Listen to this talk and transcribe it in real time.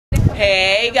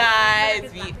Hey guys,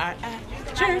 we are at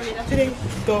church today.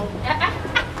 Go.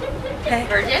 Hey.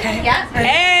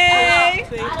 Hey.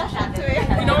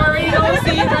 You know already know the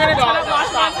scene. We're gonna try to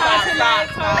watch Motano tonight.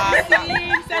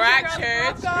 We're at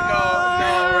church. No,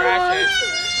 we're at church.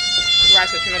 We're at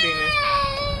church. We're not doing this.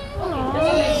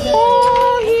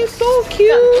 Oh, he's so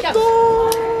cute.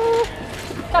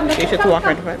 You should walk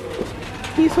right in front.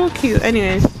 He's so cute.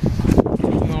 Anyways,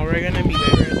 no, we're gonna be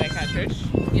there. We're like at church.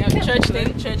 Yeah, church thing.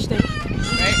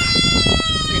 Right?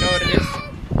 You know what it is?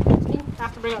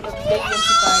 Have to bring up the big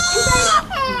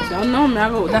I don't know,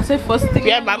 man. That's it first thing. We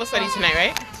have Bible study tonight,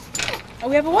 right? Oh,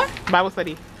 we have a what? Bible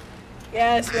study.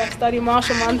 Yes, we have study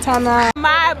Machel, Motano.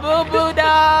 My boo boo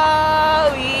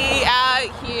doll, we out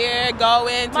here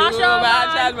going to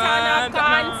Motano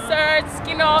concert,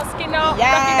 skin out.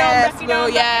 Yes, bro,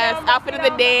 yes. Outfit of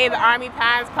the day, the army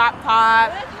pants, pop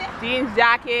top, jeans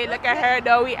jacket. Look at her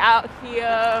though, we out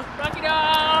here.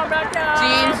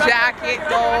 Jeans jacket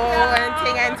though,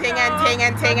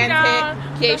 and ting.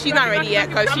 Okay, she's not ready yet,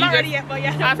 cause she's just.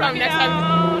 That's why next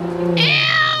time. Ew!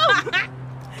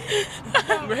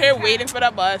 We're here waiting for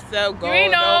the bus, so go. You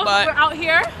know, but we're out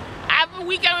here. I have a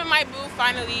weekend with my boo.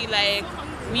 Finally, like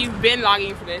we've been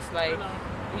longing for this, like.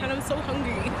 And I'm so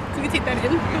hungry. Can we take that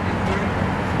in?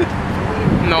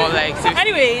 No, like.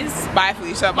 Anyways, bye,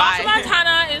 Felicia. Bye.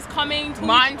 Motano is coming to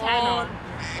Montana.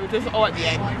 There's an O at the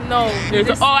end. No, there's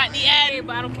an O at the end.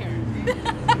 but I don't care.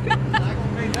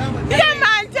 Yeah,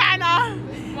 Montana.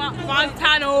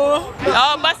 Montano.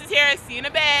 Oh, bus is here. See you in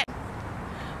a bit.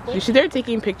 She's there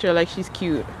taking picture like she's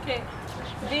cute. Okay.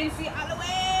 Didn't see all the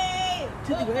way.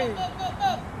 To the way.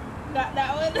 Got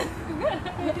that one.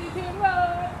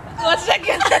 Let's check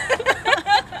it.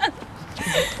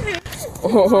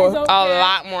 Oh, a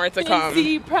lot more to come.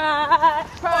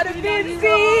 Proud of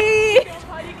Vinci.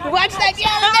 Watch that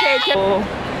game.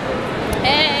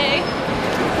 Hey.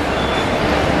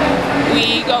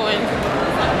 We going.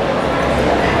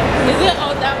 Is it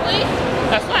out that way?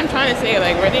 That's what I'm trying to say.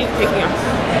 Like, where are they taking us?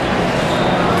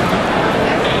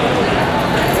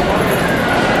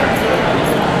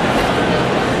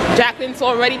 Jacqueline's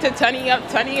so ready to turn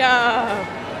up.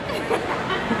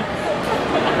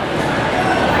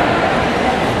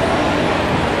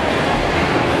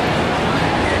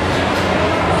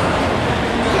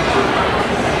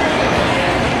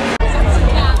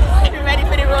 If you're ready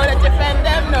for the road to defend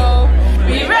them, no.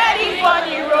 Be ready for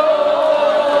the road.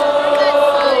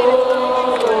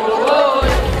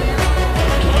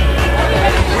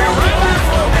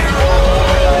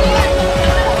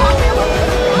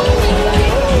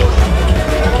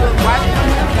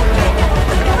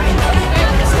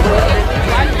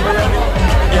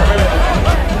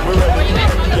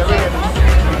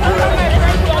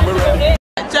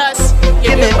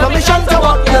 Permission to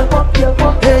walk you,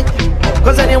 hey.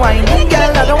 Cause anyway,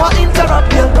 girl, I don't want to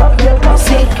interrupt you.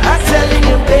 See, I'm telling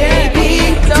you,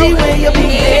 baby, the way you're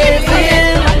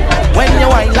behaving. When you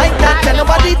whine like that, tell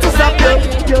nobody to stop you.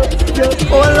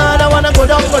 Oh Lord, I wanna go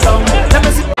down. Let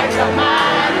me see.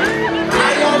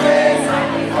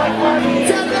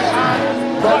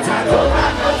 But I don't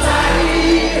have no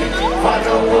time for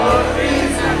no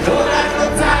worries. Don't have no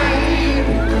time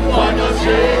for no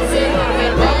stressing.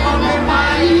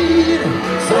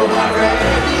 So I'm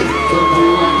ready to go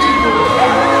on the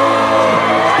road.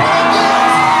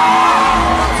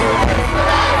 So live my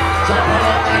life, jump on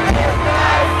up and live my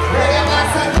life. Play a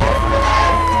bass and live my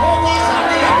life. Oh gosh, I'm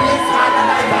the happiest man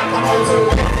alive. I'm out to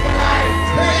live my life.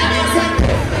 Play a bass and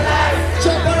live my life.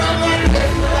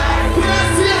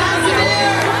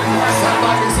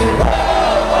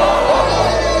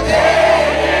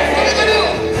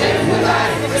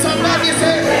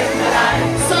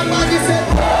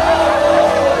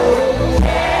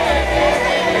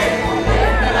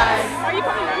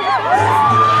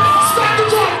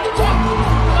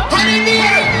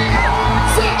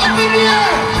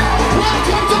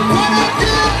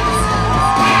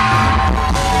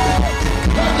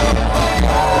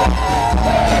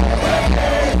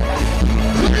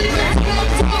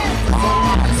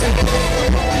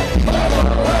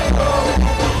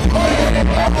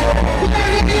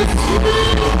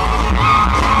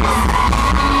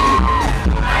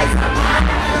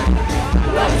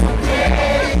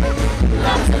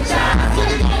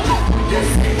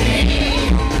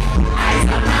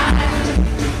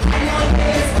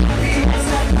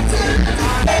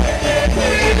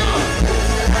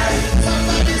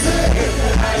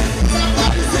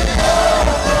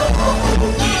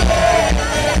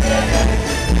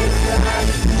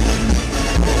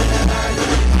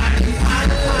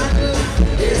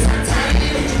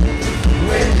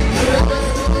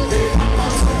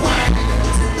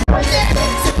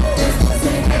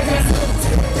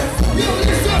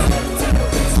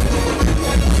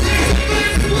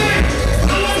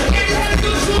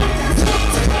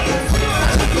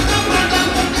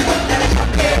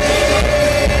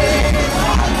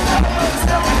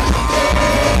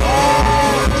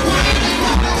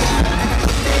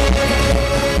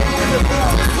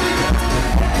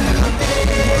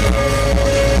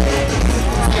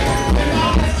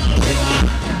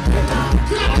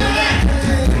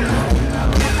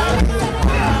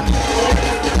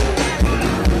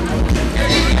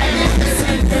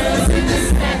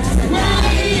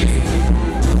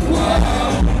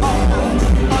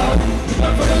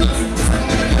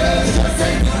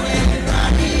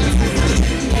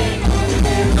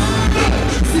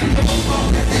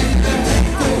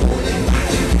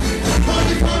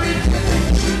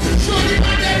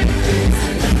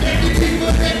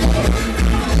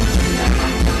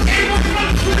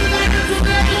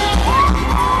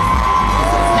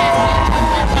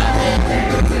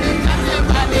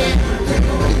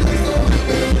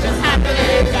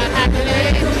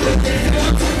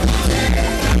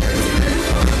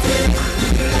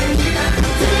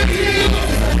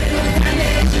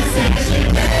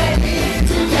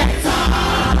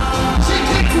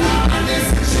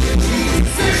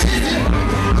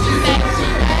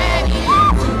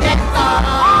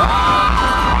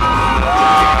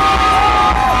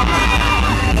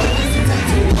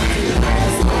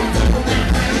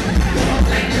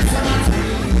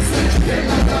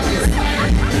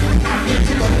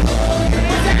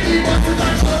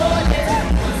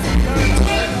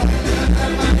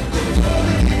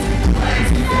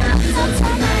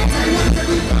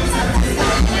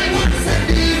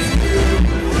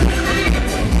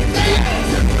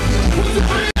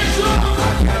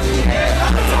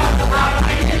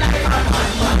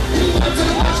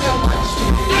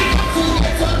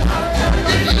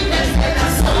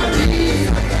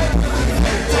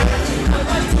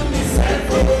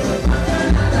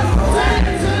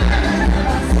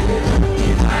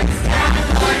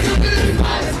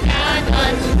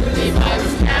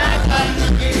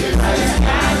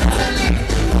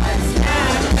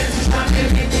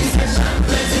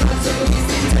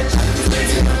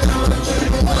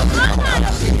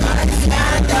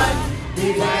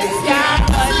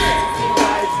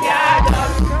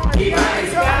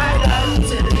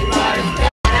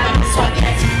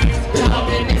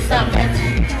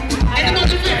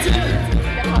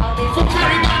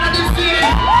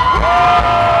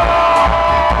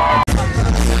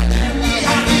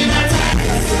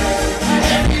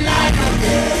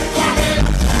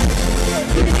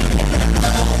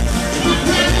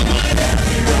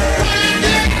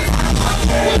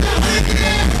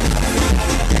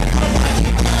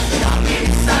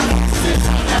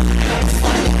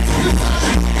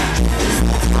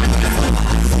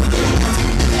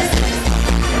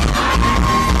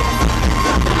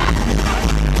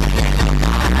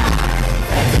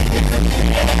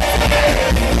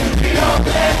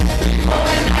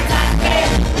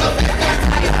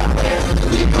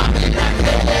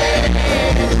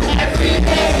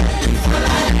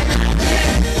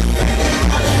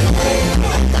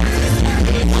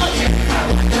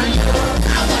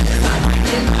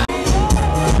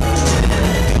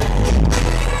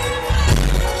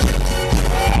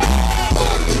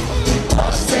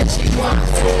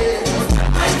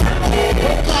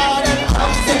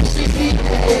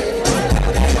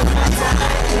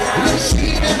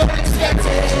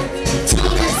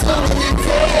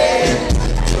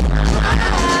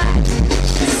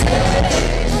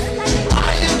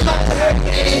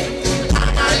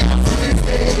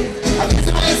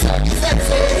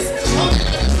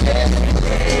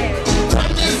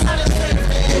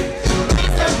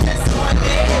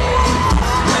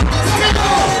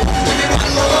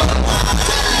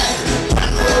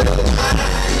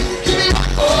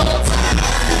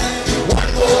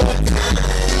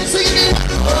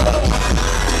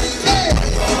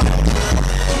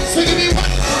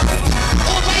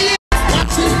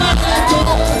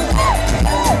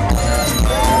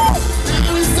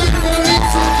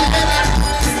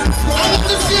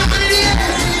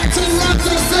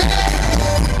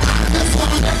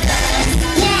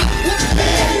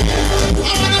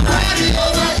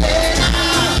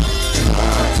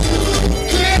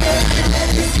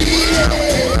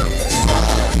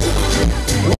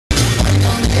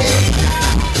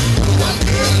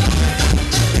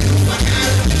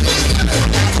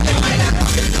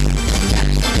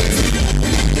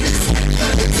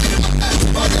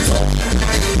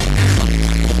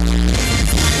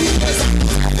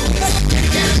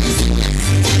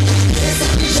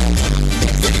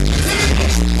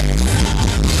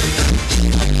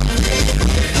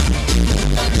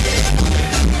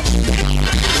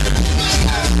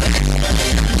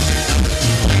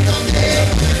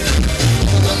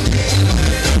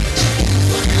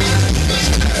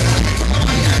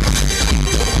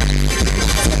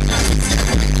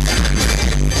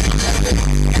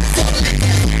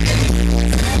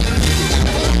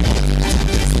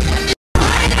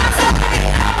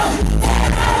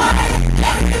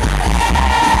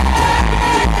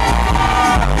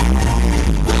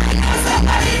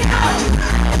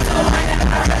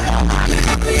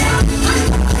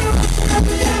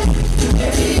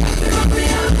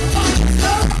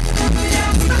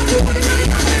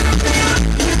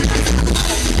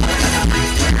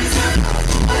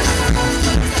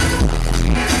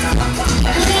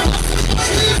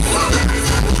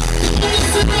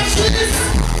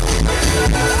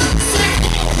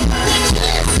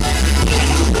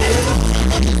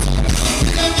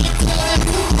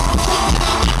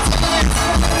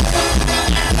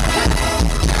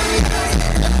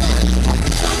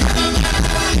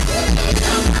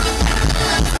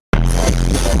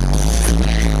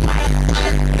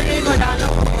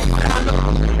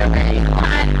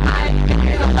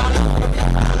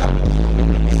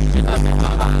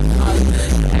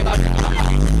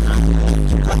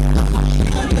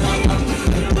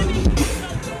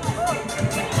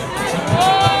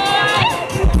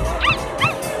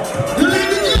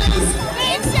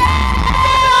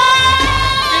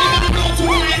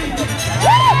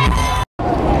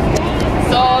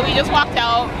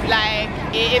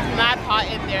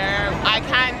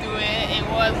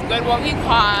 good what we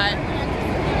caught.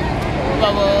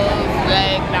 Bubbles,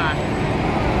 like, nah.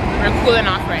 We're cooling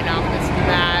off right now because it's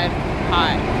mad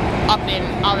hot. Up in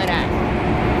all of that.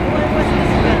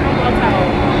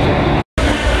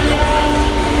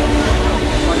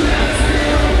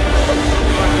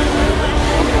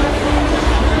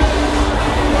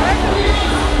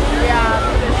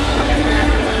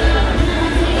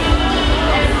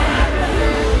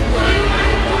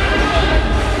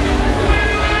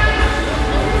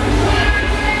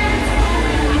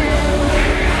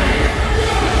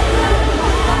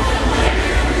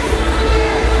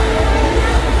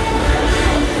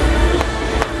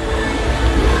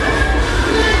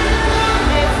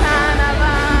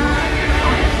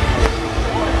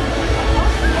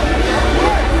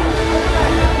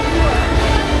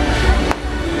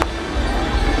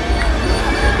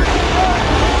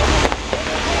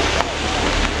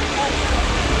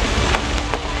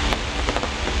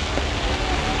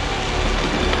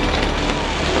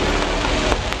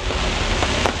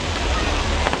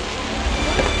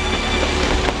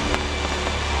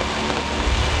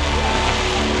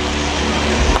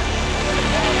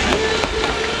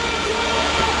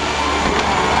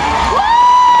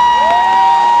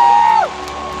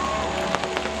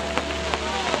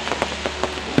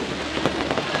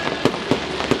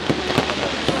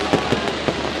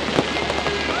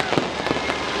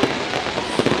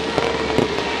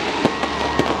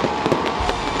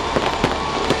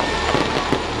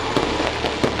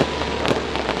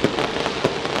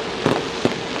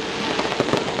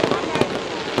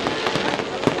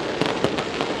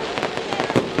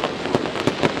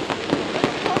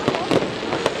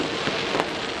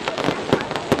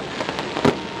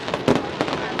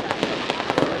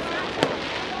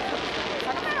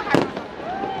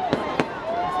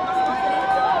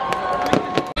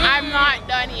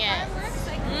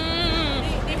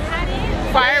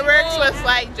 Fireworks was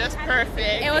like just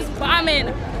perfect. It was bombing,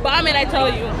 I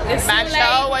tell you.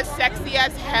 Machel was sexy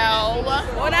as hell.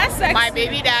 Oh, that's sexy. My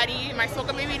baby daddy, my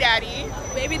soca baby daddy.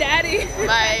 Baby daddy.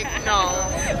 Like, no.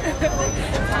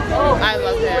 I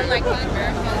love him.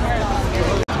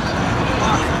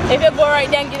 If you go right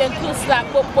there and give them 2 slap,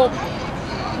 boop, boop.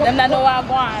 Them not know what I'm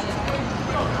going.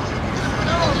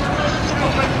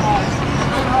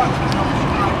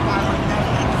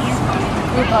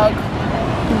 Group hug.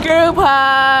 Group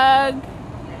hug.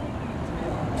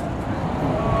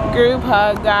 Group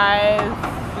hug, guys.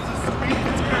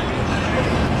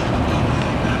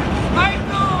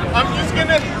 Michael! I'm just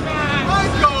gonna...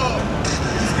 Michael!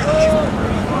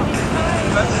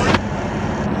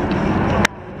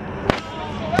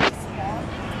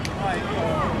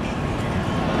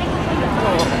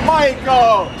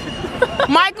 Michael!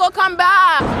 Michael, come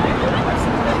back!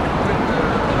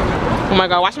 Oh my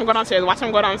god, watch him go downstairs, watch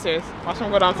him go downstairs. Watch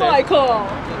him go downstairs. Michael!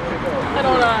 I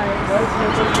don't know.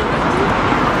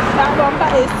 That bumper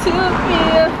is too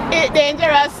big. It's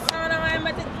dangerous. Oh no, I'm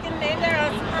but it's dangerous.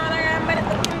 Oh no, I'm but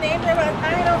it's dangerous.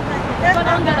 I don't like it.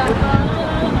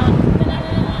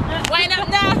 Why not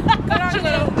now?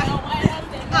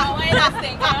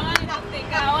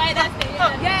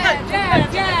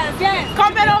 Yes.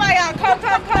 Come on over here. Come.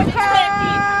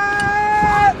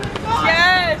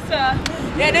 Yes.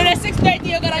 Yeah, do the 6:30.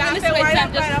 You're gonna get this way.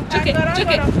 Just chuck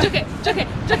it.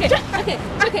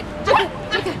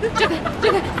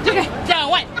 Down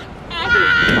one.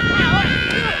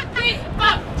 3,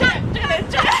 4,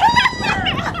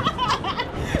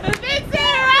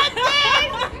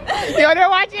 Yo, they're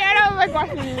watching it. I was like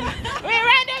watching it. We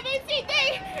ran the VCT.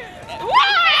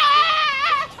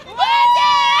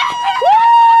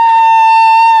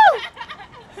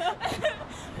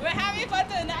 We're having fun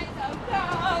tonight.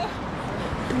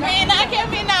 Me not give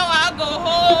me now. I'll go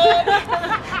home.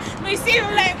 We seem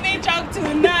like me drunk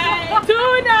tonight.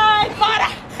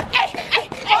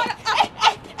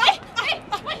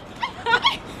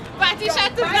 Party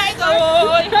shot tonight.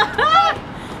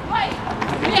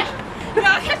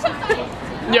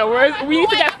 Yo, we need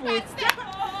to get food.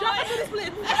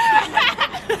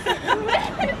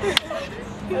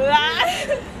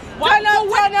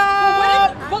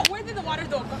 Where did the water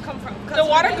dog come from? The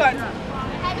water gun.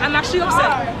 I'm actually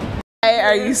upset. Why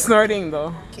are you snorting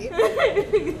though?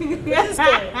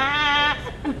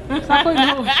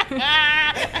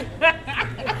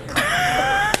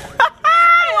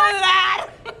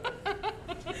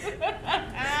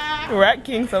 We're at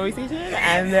King Subway Station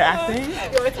and they're acting.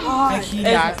 It's hot.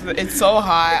 It's so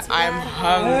hot. I'm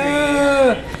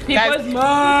hungry. Guys,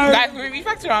 when we reach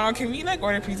back to Toronto, can we like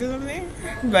order pizza or something?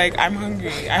 Like, I'm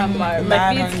hungry. I'm mad My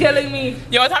feet's hungry. killing me.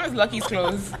 Yo, what time is Lucky's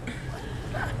close?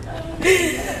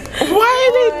 Why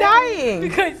are they dying?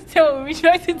 Because so when we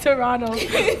drive to Toronto,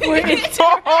 we're in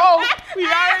Oh, we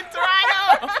are in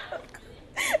Toronto.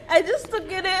 I just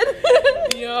took it in.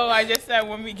 Yo, I just said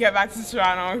when we get back to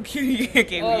Toronto, okay,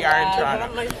 we are in Toronto.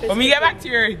 When we get back to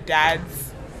your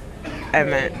dad's, I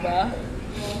meant.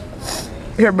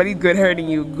 Your body's good hurting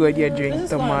you. Good, you drink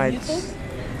too much.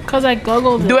 Cause I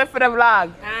googled it. Do it for the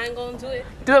vlog. I ain't gonna do it.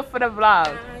 Do it for the vlog.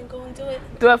 I ain't gonna do it.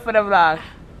 Do it for the vlog.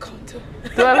 Gonna do it. Do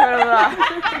it for the vlog.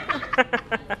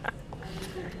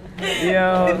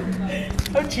 Yo.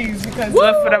 Oh jeez, because do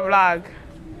it for the vlog.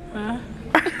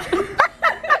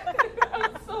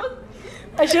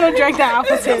 I should have drank that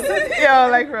opposite. Yo,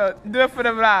 like bro, do it for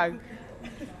the vlog.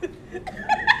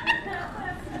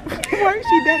 Why is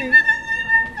she dying?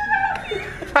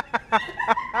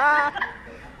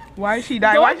 Why is she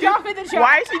dying? Why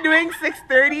is she doing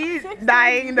 6:30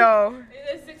 dying though?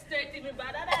 It is 6:30.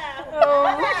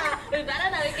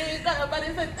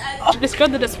 This girl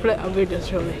did a split and we're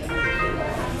just rolling.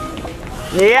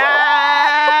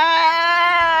 Yes!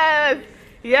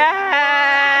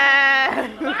 Yes!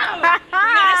 You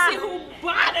gotta see who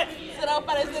bought it. Sit up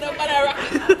on it,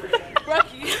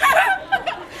 Rocky.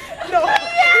 No.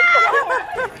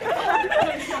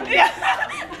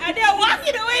 And they're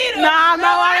walking away. Nah, I'm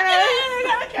not walking away.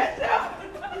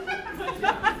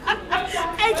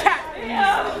 I can't.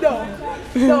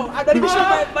 No, I'm not even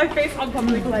showing my face on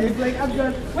public life. Like, I'm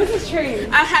done. What's this train?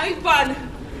 I'm having fun.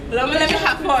 Let me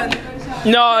have fun.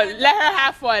 No, let her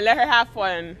have fun. Let her have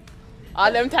fun.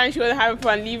 All them times she wasn't having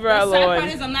fun, leave her The sad part alone.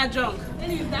 is I'm not drunk.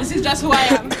 This is just who I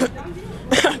am.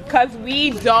 Cause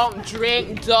we don't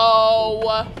drink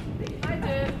though.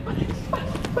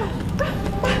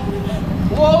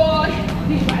 Whoa,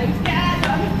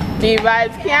 The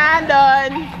vibes can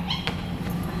done.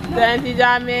 20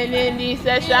 jamming in the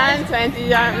session. 20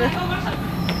 jamming.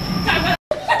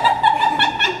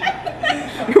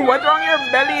 What's wrong with your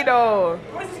belly though?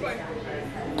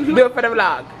 Do it for the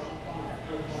vlog.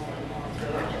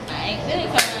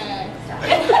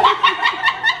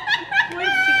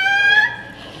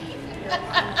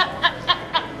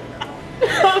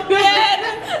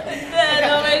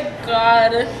 Oh my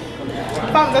god.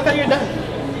 Fam, that's how you're done.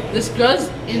 This girl's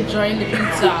enjoying the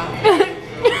pizza.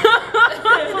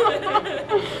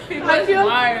 I feel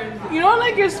wired. You know,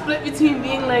 like you're split between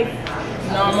being like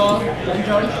normal and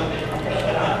drunk.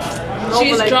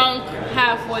 She's like, drunk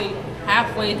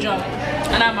halfway drunk,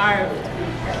 and I'm Arab.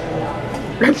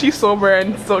 And she's sober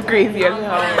and so crazy as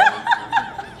hell.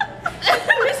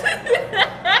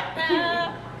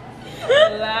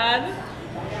 Lad.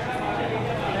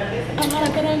 I'm gonna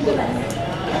get into that.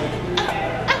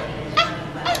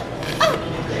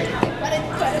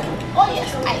 Oh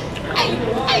yes, I.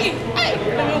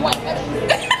 Let me wipe it.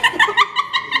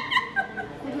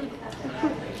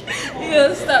 You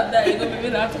gotta stop that. You're gonna be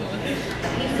with afterwards.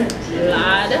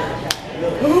 Lad.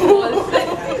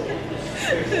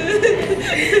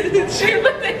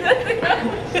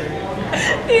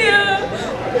 Yeah.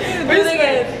 Where's it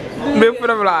again? Live for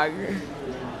the vlog.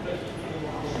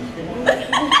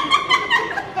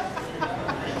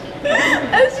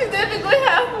 And she didn't go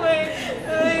halfway.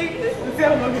 Like,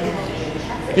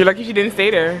 You're lucky she didn't stay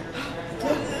there.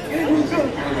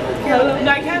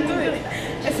 no, I can't do it.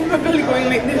 I see my belly going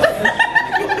like this.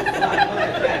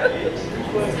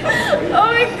 Oh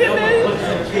my goodness.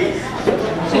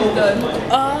 She's done.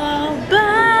 All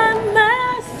by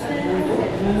myself.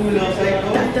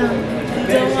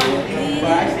 Don't want to be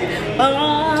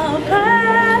all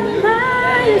by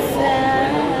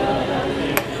myself.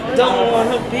 Don't want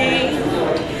to be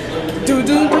do.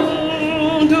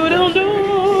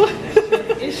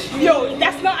 Yo,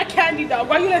 that's not a candy dog.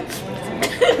 Why are you like?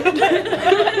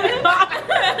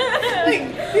 Like,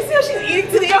 you see how she's eating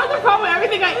today? That's the problem with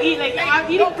everything I eat. Like, I'm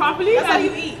eating properly. That's how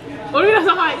you eat. What do you mean that's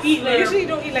not how I eat? Like, usually you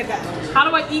don't eat like that. How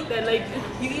do I eat then? Like,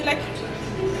 you eat like.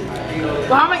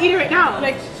 Well, how am I eating right now?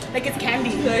 Like it's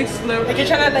candy. Like slow. Like you're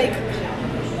trying to like.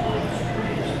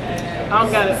 I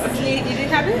don't get it. You didn't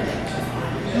have it?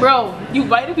 Bro, you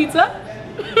bite the pizza?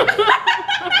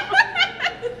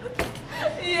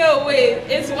 Yo, wait.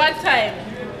 It's what time?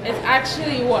 It's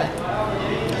actually what?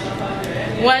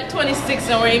 1:26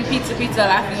 and we're in pizza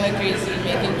laughing like crazy,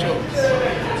 making jokes.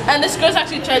 And this girl's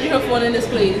actually charging her phone in this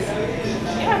place.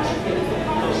 Yeah.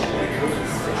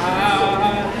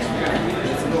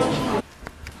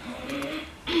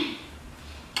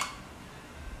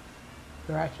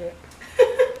 Ratchet.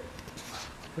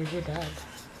 Where's your dad?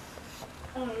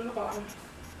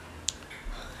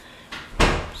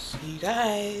 See you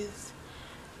guys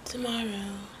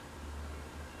tomorrow.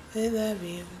 We love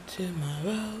you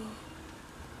tomorrow.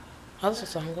 How does the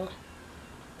song go?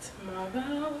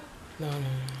 Tomorrow? No.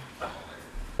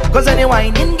 Cause any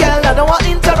whining girl, I don't want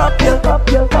to interrupt you.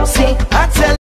 See, I tell